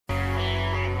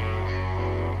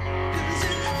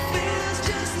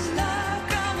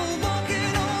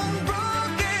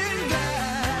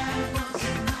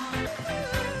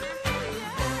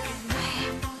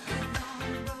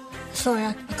sorry,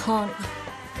 I can't.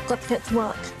 Got to get to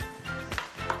work.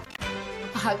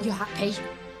 I hope you're happy.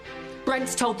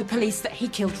 Brent's told the police that he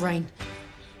killed Rain.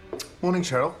 Morning,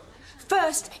 Cheryl.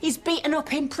 First, he's beaten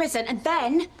up in prison, and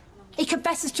then he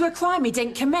confesses to a crime he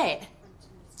didn't commit.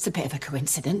 It's a bit of a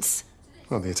coincidence.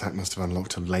 Well, the attack must have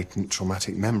unlocked a latent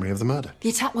traumatic memory of the murder. The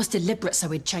attack was deliberate so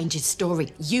he'd change his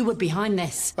story. You were behind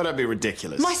this. Oh, that'd be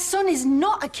ridiculous. My son is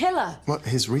not a killer. Well,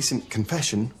 his recent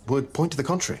confession would point to the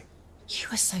contrary. You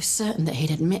were so certain that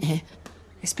he'd admit it.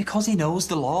 It's because he knows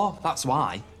the law, that's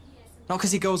why. Not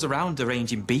because he goes around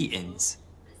arranging beatings.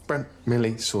 Brent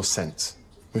merely saw sense,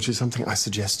 which is something I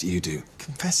suggest you do.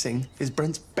 Confessing is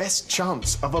Brent's best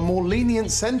chance of a more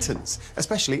lenient sentence,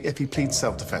 especially if he pleads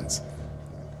self-defense.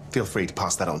 Feel free to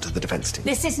pass that on to the defense team.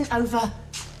 This isn't over.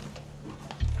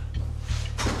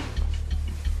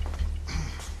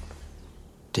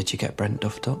 Did you get Brent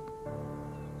duffed up?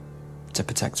 To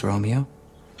protect Romeo?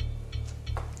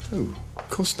 Oh, of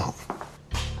course not.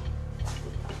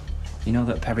 You know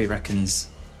that Peri reckons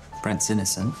Brent's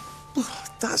innocent?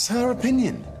 That's her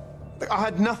opinion. I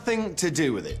had nothing to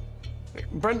do with it.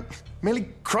 Brent merely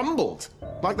crumbled,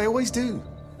 like they always do.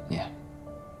 Yeah.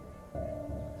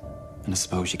 And I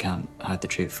suppose you can't hide the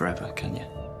truth forever, can you?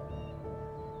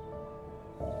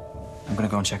 I'm gonna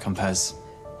go and check on Pez.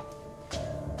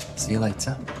 See you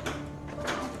later.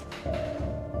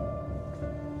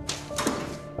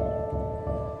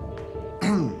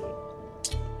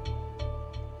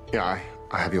 Yeah,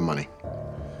 I have your money.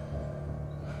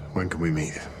 When can we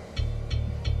meet?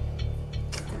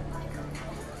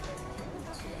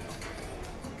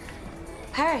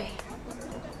 Peri,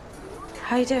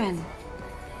 how you doing?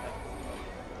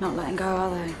 Not letting go, are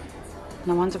they?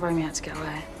 No wonder Romeo had to get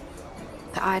away.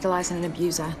 They're idolising an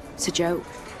abuser. It's a joke.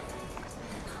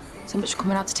 So much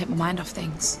coming out to take my mind off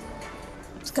things.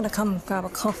 I'm just gonna come grab a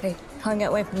coffee. Try and get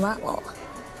away from that lot.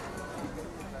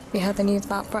 You heard the news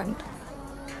about Brent?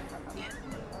 Yeah.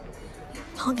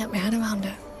 Can't get my head around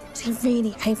it. Is he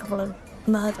really capable of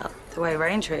murder? The way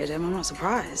Rain treated him, I'm not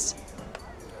surprised.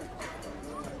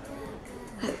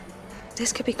 Look,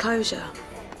 this could be closure.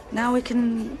 Now we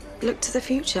can look to the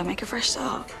future, make a fresh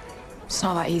start. It's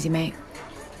not that easy, mate.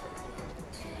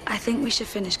 I think we should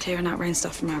finish clearing out Rain's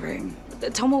stuff from our room.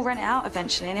 Tom will rent it out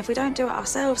eventually, and if we don't do it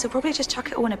ourselves, he'll probably just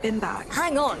chuck it all in a bin bag.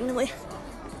 Hang on, we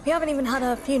haven't even had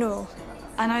a funeral.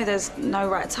 I know there's no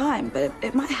right time, but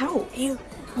it might help. You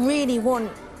really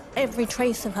want every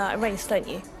trace of her erased, don't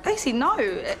you? Lacy, no.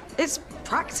 It's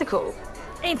practical.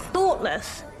 It's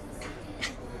thoughtless.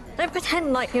 Don't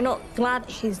pretend like you're not glad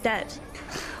she's dead.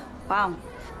 Wow.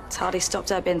 It's hardly stopped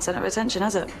her being sent at retention,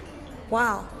 has it?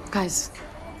 Wow. Guys,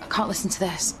 I can't listen to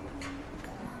this.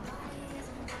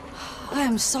 I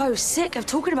am so sick of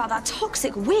talking about that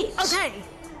toxic witch.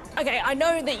 Okay, I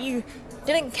know that you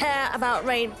didn't care about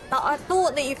Rain, but I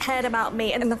thought that you cared about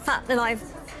me and the fact that I've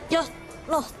just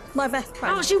lost my best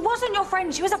friend. Oh, she wasn't your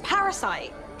friend. She was a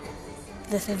parasite.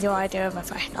 This is your idea of a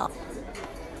fresh start.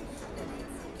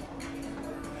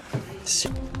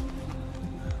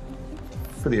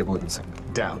 For the avoidance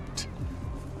of doubt,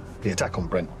 the attack on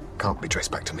Brent can't be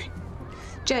traced back to me.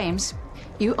 James,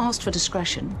 you asked for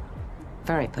discretion,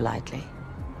 very politely,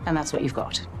 and that's what you've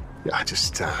got. Yeah, I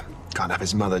just can't have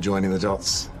his mother joining the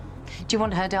dots. Do you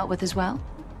want her dealt with as well?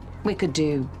 We could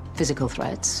do physical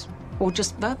threats, or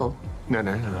just verbal. No,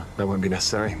 that won't be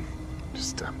necessary.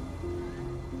 Just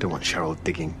don't want Cheryl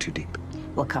digging too deep.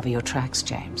 We'll cover your tracks,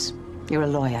 James. You're a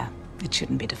lawyer. It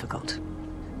shouldn't be difficult.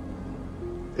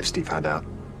 If Steve found out.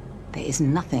 There is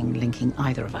nothing linking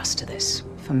either of us to this.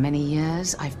 For many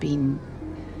years, I've been...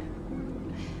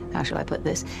 how shall I put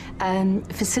this?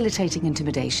 Facilitating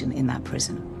intimidation in that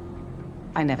prison.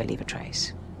 I never leave a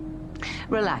trace.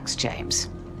 Relax, James.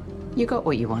 You got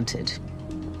what you wanted.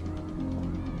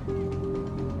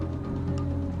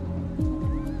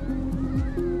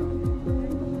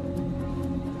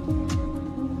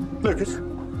 Lucas,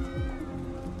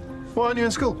 why aren't you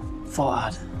in school?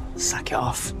 Thought I'd sack it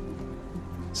off.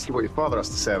 See what your father has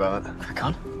to say about that. Crack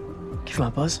on. Give him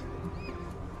a buzz.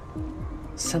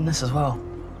 Send this as well.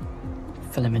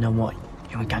 Fill him in on what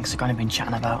you and Gangster Granny have been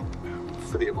chatting about.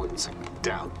 For the avoidance of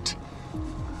doubt,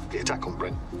 the attack on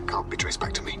Brent can't be traced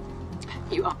back to me.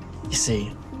 You are. You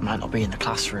see, I might not be in the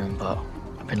classroom, but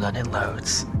I've been learning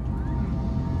loads.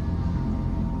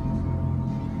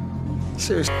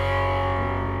 Seriously?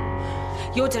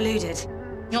 You're deluded.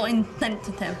 You're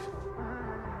insensitive.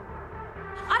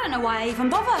 I don't know why I even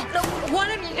bother. Look, why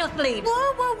don't you just leave?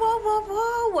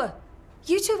 Whoa.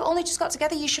 You two have only just got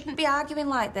together. You shouldn't be arguing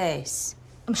like this.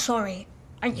 I'm sorry.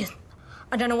 I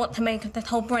don't know what to make of this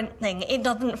whole Brent thing. It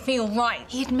doesn't feel right.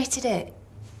 He admitted it.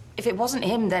 If it wasn't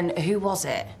him, then who was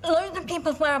it? Loads of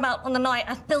people's whereabouts on the night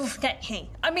are still sketchy.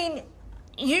 I mean,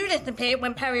 you disappeared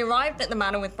when Peri arrived at the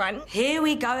manor with Brent. Here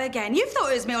we go again. You've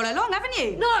thought it was me all along, haven't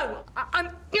you? No, I'm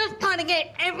just trying to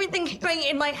get everything straight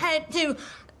in my head to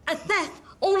assess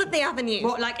all of the avenues.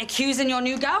 What, like accusing your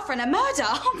new girlfriend of murder?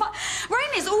 Oh, but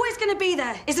Rain is always going to be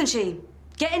there, isn't she?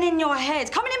 Getting in your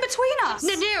head, coming in between us.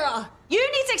 Nadira!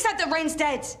 You need to accept that Rain's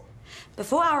dead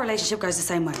before our relationship goes the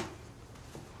same way.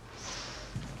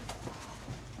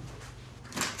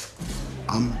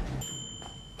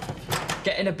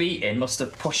 Getting a beating must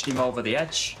have pushed him over the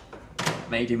edge.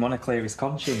 Made him want to clear his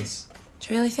conscience.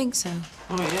 Do you really think so?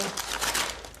 Oh,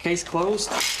 yeah. Case closed.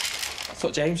 That's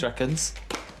what James reckons.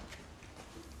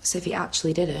 As if he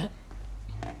actually did it.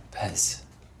 Pez,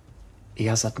 he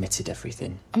has admitted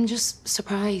everything. I'm just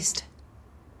surprised.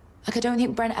 Like, I don't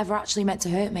think Brent ever actually meant to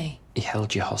hurt me. He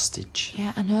held you hostage.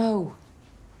 Yeah, I know.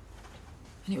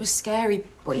 And it was scary,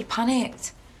 but he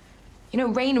panicked. You know,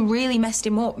 Rain really messed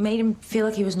him up, made him feel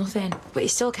like he was nothing. But he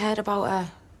still cared about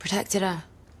her, protected her.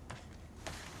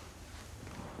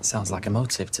 Sounds like a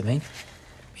motive to me.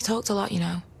 We talked a lot, you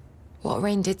know. What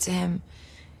Rain did to him.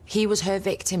 He was her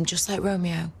victim, just like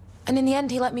Romeo. And in the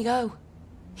end, he let me go.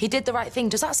 He did the right thing.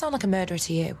 Does that sound like a murderer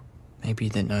to you? Maybe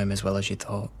you didn't know him as well as you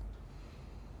thought.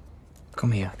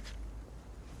 Come here.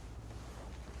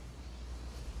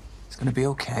 It's gonna be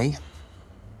okay.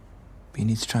 But you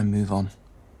need to try and move on.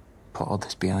 Put all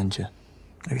this behind you.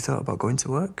 Have you thought about going to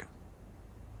work?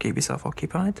 Keep yourself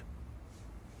occupied?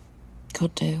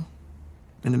 Could do.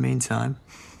 In the meantime,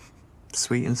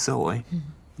 sweet and salty.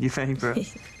 Your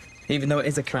favourite. Even though it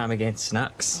is a crime against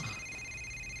snacks.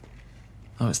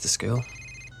 Oh, it's the school.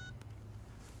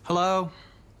 Hello?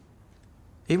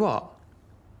 He what?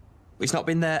 He's not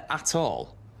been there at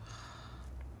all?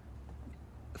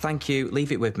 Thank you,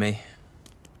 leave it with me.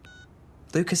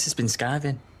 Lucas has been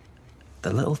skiving.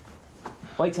 The little...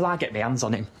 Wait till I get my hands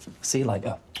on him. See you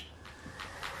later.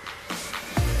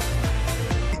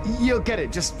 You'll get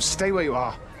it. Just stay where you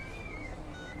are.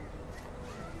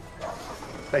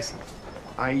 Lacy,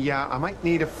 I might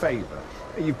need a favour.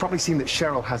 You've probably seen that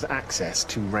Cheryl has access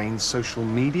to Rain's social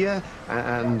media,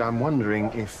 and I'm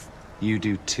wondering if you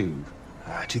do too.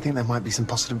 Do you think there might be some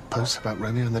positive posts about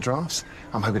Romeo in the drafts?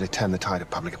 I'm hoping to turn the tide of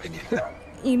public opinion.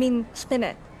 You mean spin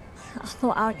it? I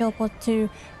thought our job was to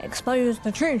expose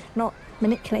the truth, not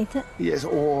manipulate it. Yes,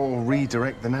 or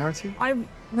redirect the narrative? I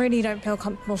really don't feel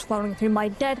comfortable scrolling through my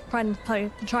dead friend's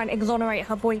post to try and exonerate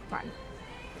her boyfriend.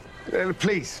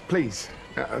 Please.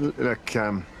 Look,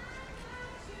 I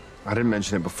didn't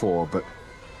mention it before, but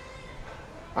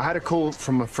I had a call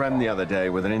from a friend the other day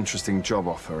with an interesting job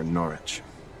offer in Norwich.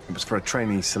 It was for a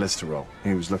trainee solicitor role.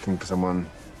 He was looking for someone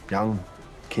young,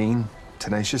 keen,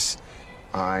 tenacious.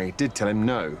 I did tell him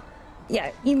no.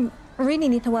 Yeah, you really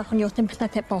need to work on your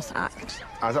sympathetic boss act.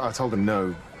 I told him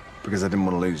no because I didn't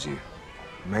want to lose you.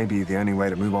 Maybe the only way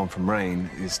to move on from Rain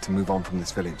is to move on from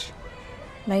this village.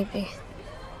 Maybe.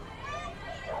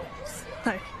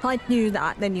 So, if I knew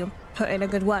that, then you'll put in a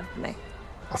good word for me.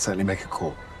 I'll certainly make a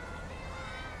call.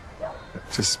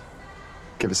 Just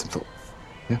give it some thought,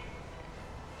 yeah?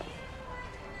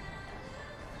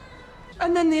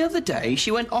 And then the other day,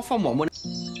 she went off on one when...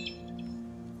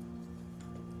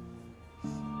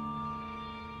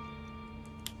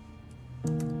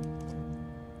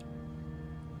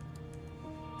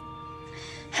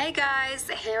 Hey guys,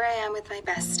 here I am with my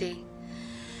bestie.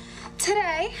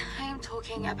 Today, I am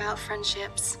talking about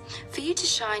friendships. For you to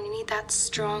shine, you need that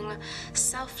strong,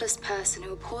 selfless person who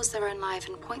will pause their own life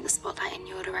and point the spotlight in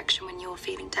your direction when you're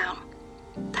feeling down.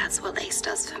 That's what Lace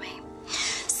does for me.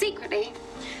 Secretly,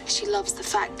 she loves the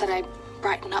fact that I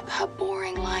brighten up her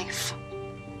boring life.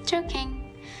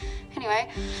 Joking. Anyway,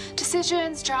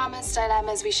 decisions, dramas,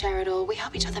 dilemmas, we share it all. We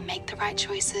help each other make the right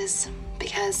choices.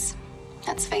 Because,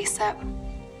 let's face it,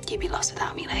 you'd be lost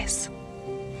without me, Lace.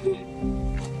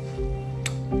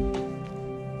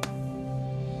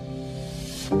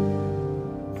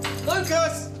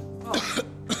 Lucas!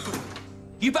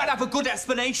 You better have a good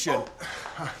explanation.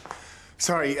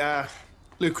 Sorry,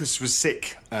 Lucas was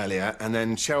sick earlier, and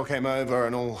then Cheryl came over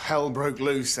and all hell broke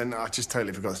loose, and I just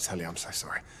totally forgot to tell you. I'm so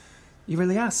sorry. You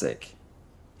really are sick?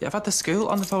 Yeah, I've had the school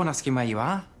on the phone asking where you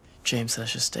are. James said I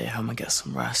should stay home and get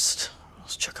some rest. I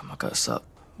was chucking my guts up,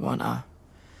 weren't I?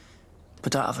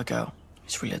 But don't have a go.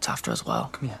 He's really looked after as well.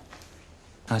 Come here.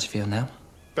 How do you feel now?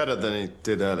 Better than he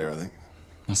did earlier, I think.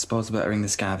 I suppose I better ring the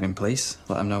Skiving police,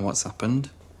 let them know what's happened.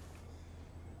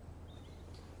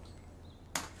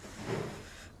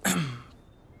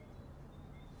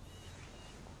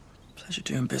 Pleasure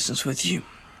doing business with you,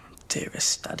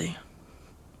 dearest Daddy.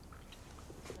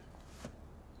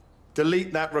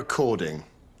 Delete that recording.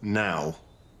 Now.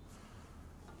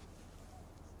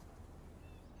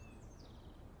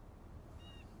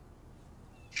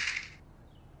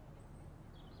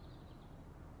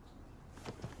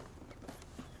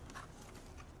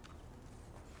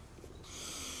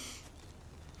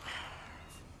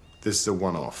 This is a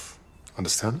one-off.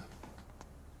 Understand?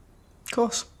 Of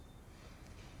course.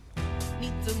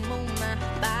 Need to move my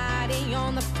body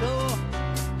on the floor.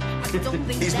 I don't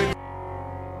think He's been